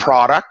a new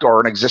product or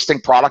an existing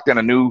product in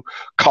a new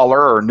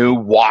color or new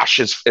wash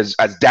as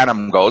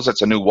denim goes.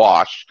 It's a new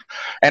wash.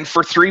 And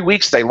for 3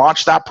 weeks, they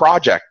launch that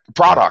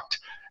product,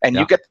 and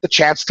you get the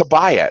chance to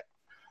buy it,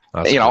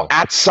 cool,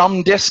 at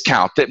some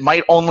discount that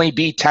might only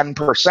be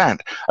 10%.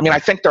 I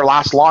think their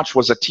last launch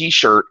was a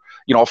T-shirt,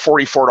 a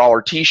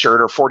 $44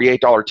 T-shirt or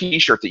 $48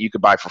 T-shirt that you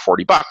could buy for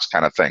 $40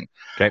 kind of thing.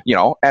 Okay.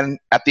 And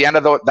at the end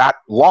of that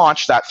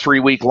launch, that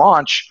 3-week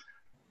launch,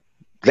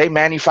 they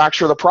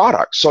manufacture the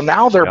product. So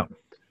now they're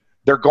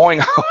going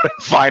out and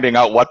finding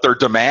out what their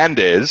demand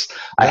is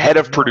ahead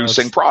of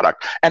producing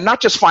product. And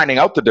not just finding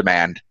out the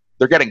demand,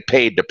 they're getting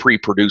paid to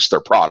pre-produce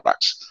their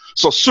products.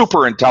 So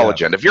super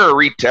intelligent. If you're a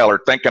retailer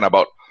thinking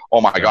about,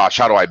 oh my gosh,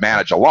 how do I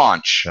manage a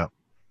launch?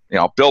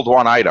 Build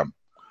one item,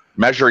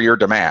 measure your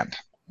demand.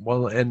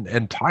 Well,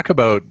 and talk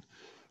about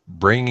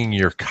bringing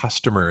your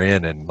customer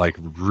in and like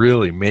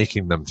really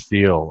making them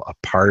feel a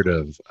part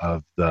of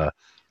the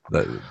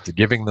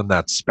giving them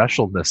that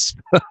specialness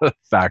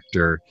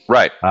factor,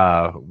 right?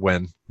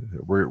 When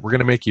we're going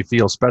to make you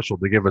feel special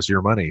to give us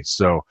your money.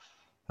 So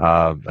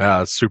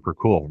it's super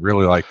cool.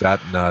 Really like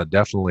that, and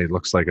definitely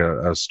looks like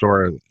a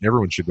store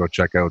everyone should go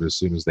check out as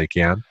soon as they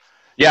can.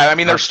 Yeah,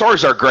 their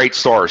stores are great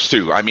stores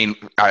too.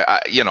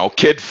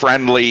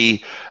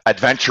 Kid-friendly,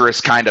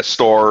 adventurous kind of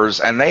stores,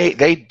 and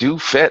they do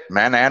fit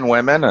men and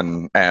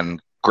women,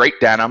 and great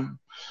denim.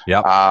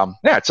 Yeah.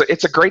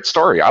 It's a great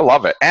story. I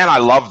love it. And I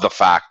love the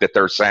fact that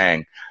they're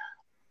saying,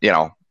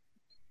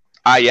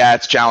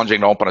 it's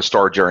challenging to open a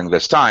store during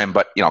this time,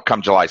 but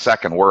come July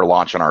 2nd, we're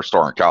launching our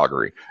store in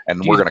Calgary,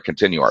 and we're going to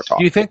continue our talk.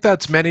 Do you think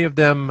that's many of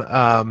them,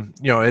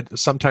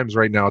 sometimes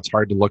right now it's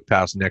hard to look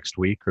past next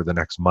week or the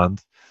next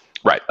month.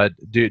 Right.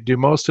 Do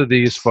most of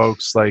these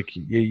folks, like,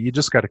 you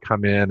just got to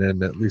come in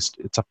and at least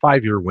it's a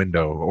 5-year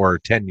window or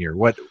 10-year.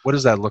 What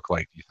does that look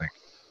like, do you think?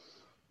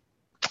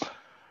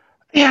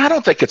 Yeah, I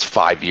don't think it's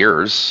 5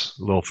 years.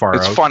 A little far out.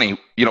 It's funny.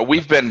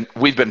 We've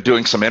been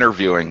doing some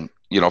interviewing,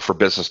 for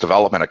business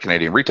development at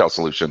Canadian Retail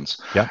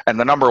Solutions. Yeah. And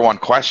the number one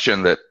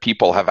question that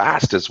people have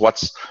asked is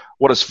what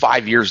does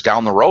 5 years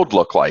down the road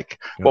look like?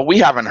 Yeah. Well, we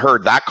haven't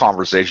heard that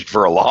conversation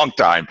for a long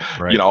time,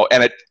 right.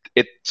 And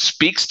it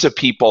speaks to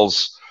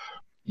people's,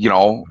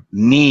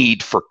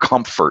 need for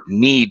comfort,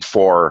 need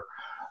for,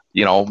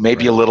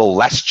 maybe a little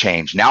less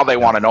change. Now they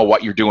want to know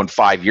what you're doing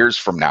 5 years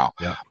from now.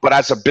 Yeah. But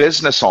as a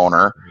business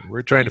owner,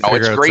 we're trying to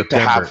figure out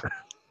September.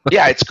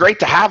 It's great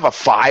to have a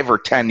 5 or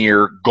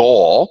 10-year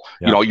goal.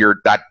 Yeah.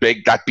 You're that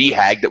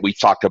BHAG that we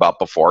talked about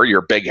before,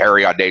 your big,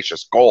 hairy,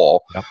 audacious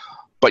goal. Yeah.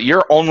 But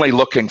you're only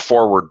looking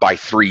forward by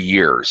 3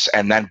 years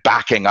and then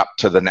backing up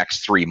to the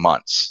next 3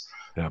 months.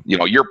 Yeah.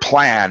 Your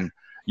plan,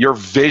 your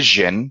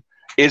vision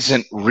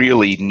doesn't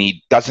really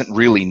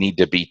need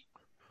to be,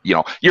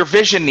 your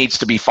vision needs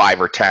to be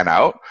 5 or 10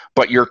 out,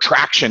 but your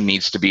traction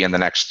needs to be in the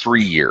next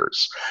 3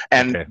 years.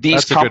 And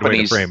these That's companies, a good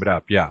way to frame it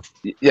up.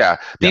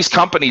 These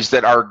companies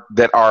that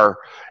are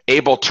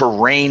able to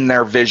rein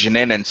their vision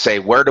in and say,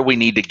 where do we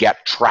need to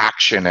get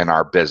traction in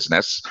our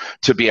business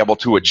to be able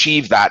to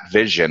achieve that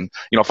vision?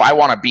 If I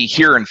want to be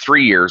here in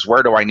 3 years,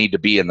 where do I need to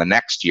be in the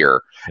next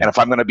year? And if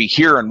I'm going to be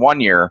here in 1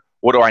 year,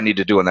 what do I need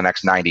to do in the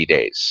next 90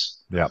 days?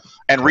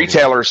 And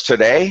retailers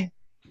today,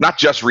 not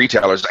just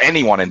retailers,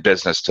 anyone in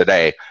business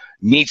today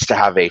needs to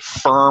have a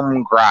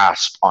firm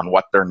grasp on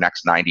what their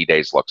next 90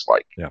 days looks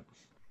like.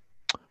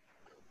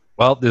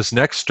 Well, this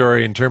next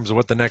story, in terms of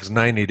what the next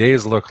 90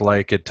 days look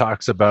like, it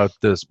talks about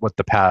what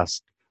the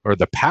past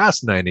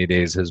 90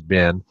 days has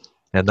been,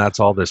 and that's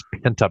all this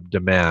pent-up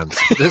demand.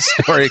 So this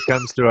story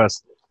comes to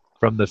us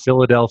from the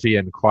Philadelphia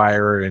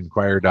Inquirer,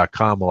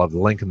 inquirer.com. We'll have the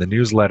link in the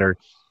newsletter.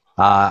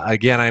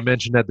 Again, I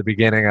mentioned at the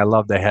beginning, I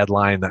love the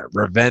headline that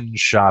revenge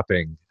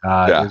shopping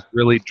is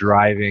really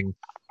driving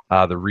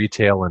the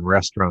retail and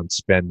restaurant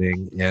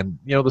spending. And,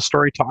 the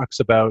story talks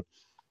about,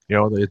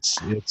 it's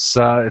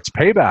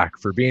payback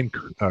for being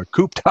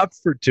cooped up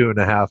for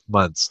 2.5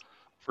 months.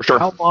 For sure.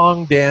 How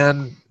long,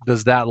 Dan,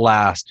 does that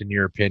last, in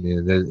your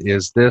opinion?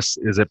 Is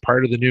it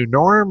part of the new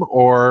norm,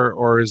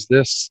 or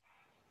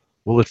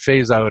will it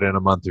phase out in a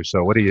month or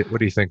so? What do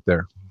you think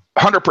there?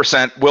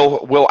 100%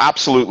 will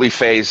absolutely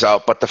phase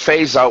out, but the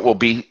phase out will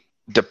be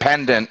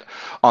dependent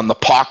on the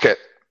pocket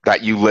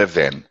that you live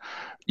in.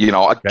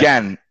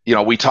 Again,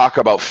 we talk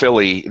about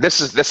Philly.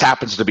 This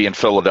happens to be in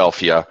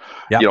Philadelphia.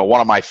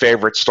 One of my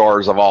favorite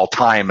stores of all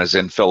time is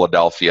in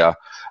Philadelphia.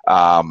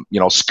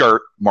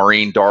 Skirt,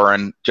 Maureen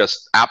Doran,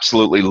 just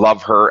absolutely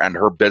love her and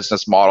her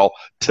business model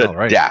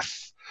to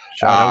death.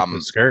 Shout out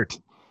to Skirt.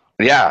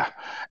 Yeah.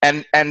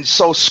 And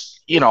so,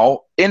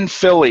 in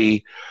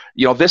Philly,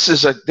 this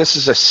is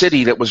a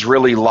city that was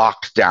really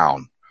locked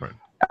down,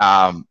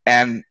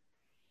 and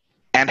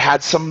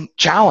had some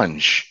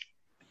challenge,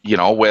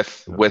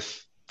 with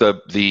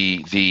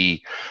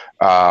the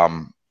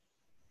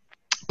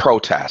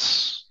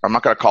protests. I'm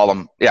not going to call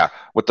them,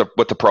 with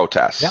the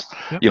protests.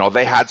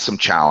 They had some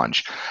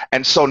challenge.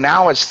 And so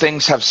now, as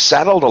things have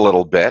settled a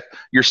little bit,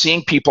 you're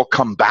seeing people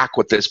come back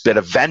with this bit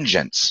of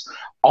vengeance,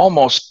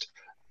 almost,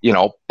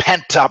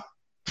 pent up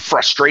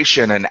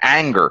frustration and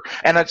anger.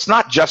 And it's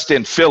not just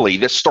in Philly.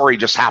 This story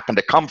just happened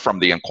to come from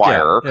the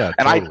Inquirer.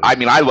 And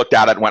totally. I looked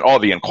at it and went, oh,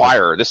 the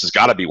Inquirer, this has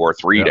got to be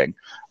worth reading.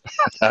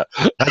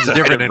 That's a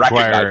different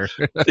Inquirer.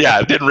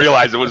 I didn't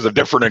realize it was a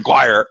different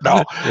Inquirer.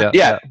 No.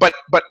 But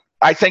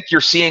I think you're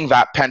seeing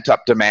that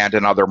pent-up demand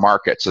in other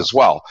markets as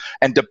well.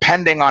 And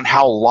depending on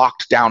how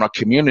locked down a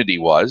community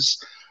was,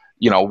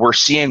 we're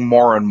seeing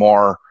more and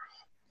more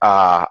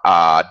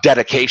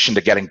dedication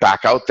to getting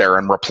back out there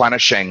and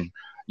replenishing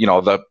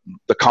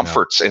the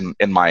comforts in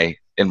my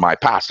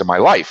past, in my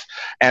life.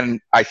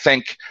 And I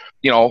think,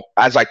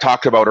 as I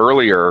talked about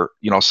earlier,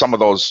 some of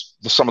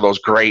those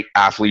great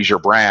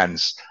athleisure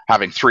brands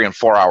having 3 and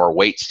 4 hour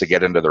waits to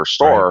get into their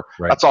store,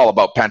 that's all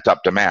about pent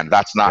up demand.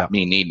 That's not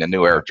me needing a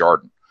new Air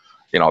Jordan.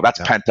 That's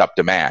pent up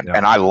demand.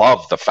 And I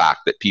love the fact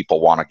that people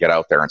want to get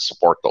out there and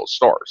support those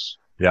stores.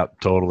 Yeah,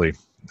 totally.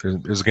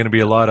 There's going to be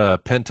a lot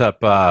of pent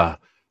up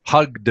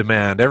hug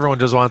demand. Everyone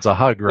just wants a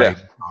hug, right?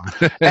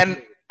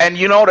 And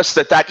you notice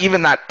that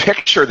even that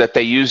picture that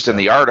they used in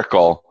the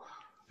article,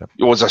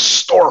 it was a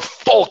store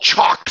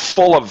chocked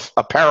full of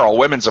apparel,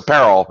 women's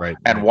apparel,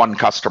 and one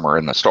customer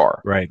in the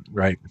store. Right.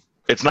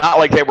 It's not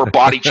like they were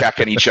body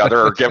checking each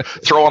other or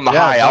throwing the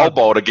high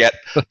elbow to get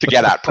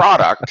at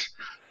product.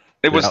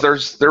 It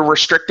was they're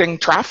restricting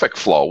traffic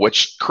flow,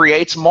 which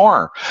creates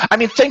more. I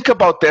mean, think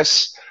about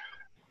this.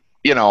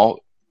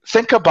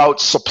 Think about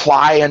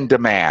supply and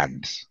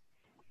demand.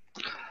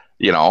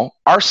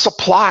 Our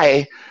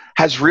supply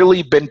has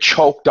really been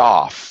choked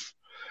off.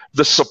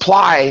 The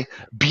supply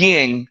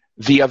being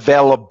the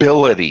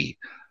availability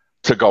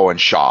to go and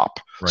shop.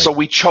 So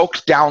we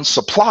choked down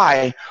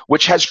supply,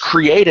 which has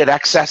created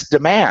excess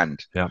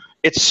demand.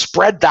 It's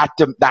spread that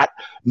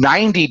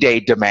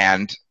 90-day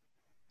demand.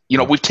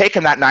 We've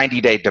taken that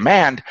 90-day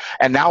demand,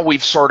 and now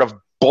we've sort of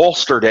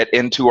bolstered it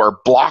into, or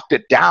blocked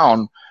it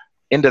down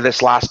into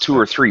this last 2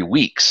 or 3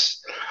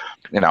 weeks.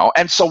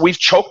 And so we've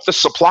choked the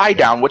supply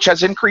down, which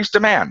has increased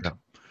demand.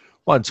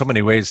 Well, in so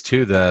many ways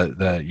too,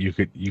 you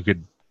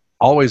could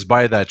always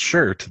buy that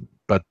shirt,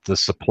 but the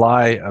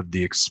supply of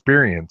the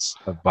experience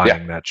of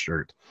buying that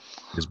shirt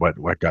is what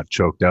got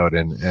choked out.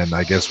 And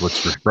I guess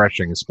what's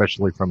refreshing,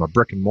 especially from a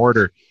brick and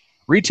mortar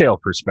retail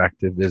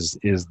perspective, is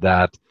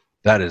that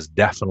is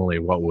definitely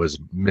what was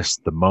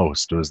missed the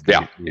most, was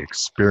the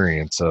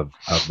experience of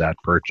that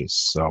purchase.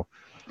 So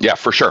yeah,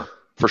 for sure.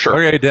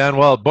 Okay, Dan.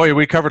 Well, boy,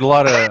 we covered a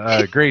lot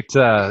of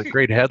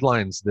great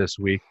headlines this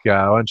week.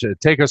 Why don't you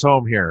take us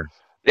home here?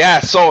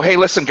 Yeah. So, hey,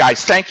 listen,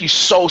 guys, thank you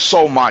so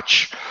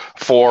much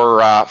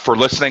for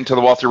listening to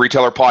the Wealthy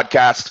Retailer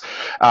podcast.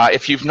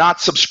 If you've not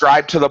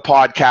subscribed to the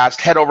podcast,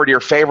 head over to your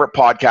favorite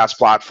podcast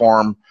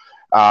platform,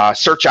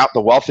 search out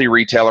the Wealthy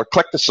Retailer,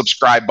 click the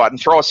subscribe button,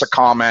 throw us a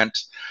comment,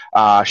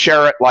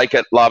 share it, like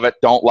it, love it,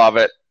 don't love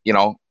it,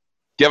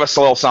 give us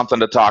a little something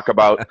to talk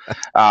about.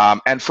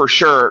 And for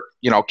sure,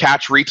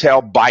 catch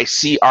retail by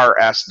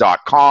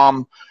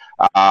CRS.com.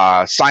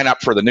 Sign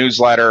up for the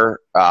newsletter.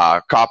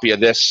 Copy of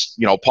this,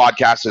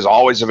 podcast is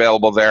always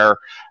available there.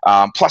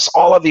 Plus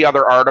all of the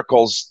other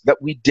articles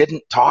that we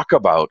didn't talk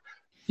about.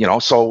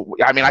 So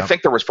I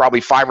think there was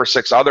probably 5 or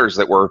 6 others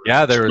that were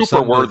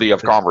super worthy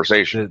of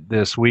conversation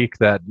this week.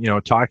 That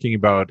talking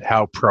about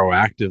how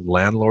proactive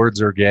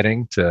landlords are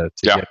getting to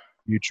get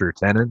future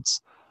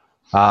tenants.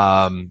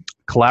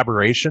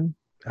 Collaboration.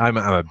 I'm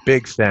a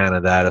big fan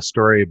of that. A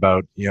story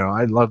about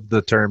I love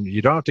the term.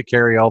 You don't have to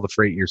carry all the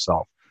freight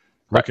yourself.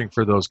 Looking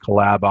for those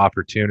collab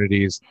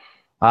opportunities.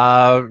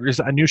 There's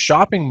a new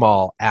shopping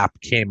mall app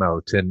came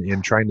out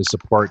in trying to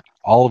support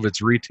all of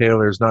its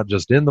retailers, not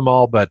just in the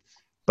mall, but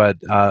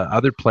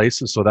other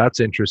places. So that's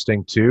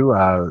interesting too,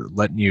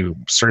 letting you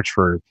search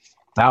for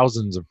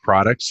thousands of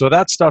products. So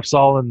that stuff's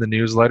all in the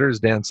newsletter. As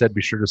Dan said,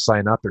 be sure to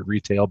sign up at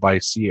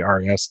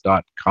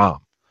retailbycrs.com.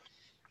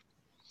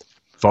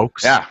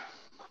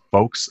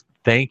 Folks,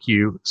 thank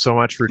you so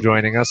much for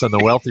joining us on the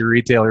Wealthy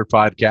Retailer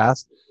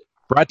Podcast,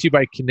 brought to you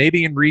by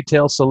Canadian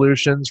Retail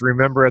Solutions.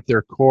 Remember, at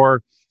their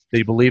core,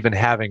 they believe in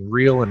having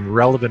real and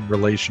relevant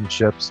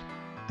relationships.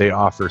 They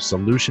offer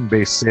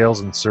solution-based sales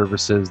and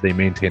services. They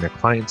maintain a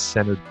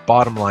client-centered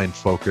bottom-line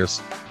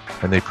focus,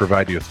 and they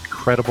provide you with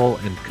incredible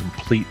and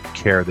complete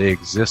care. They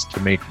exist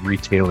to make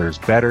retailers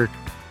better.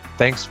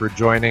 Thanks for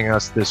joining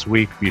us this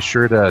week. Be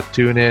sure to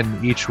tune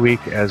in each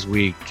week as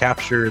we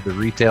capture the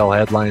retail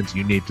headlines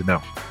you need to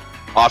know.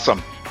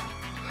 Awesome.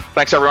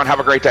 Thanks, everyone. Have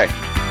a great day.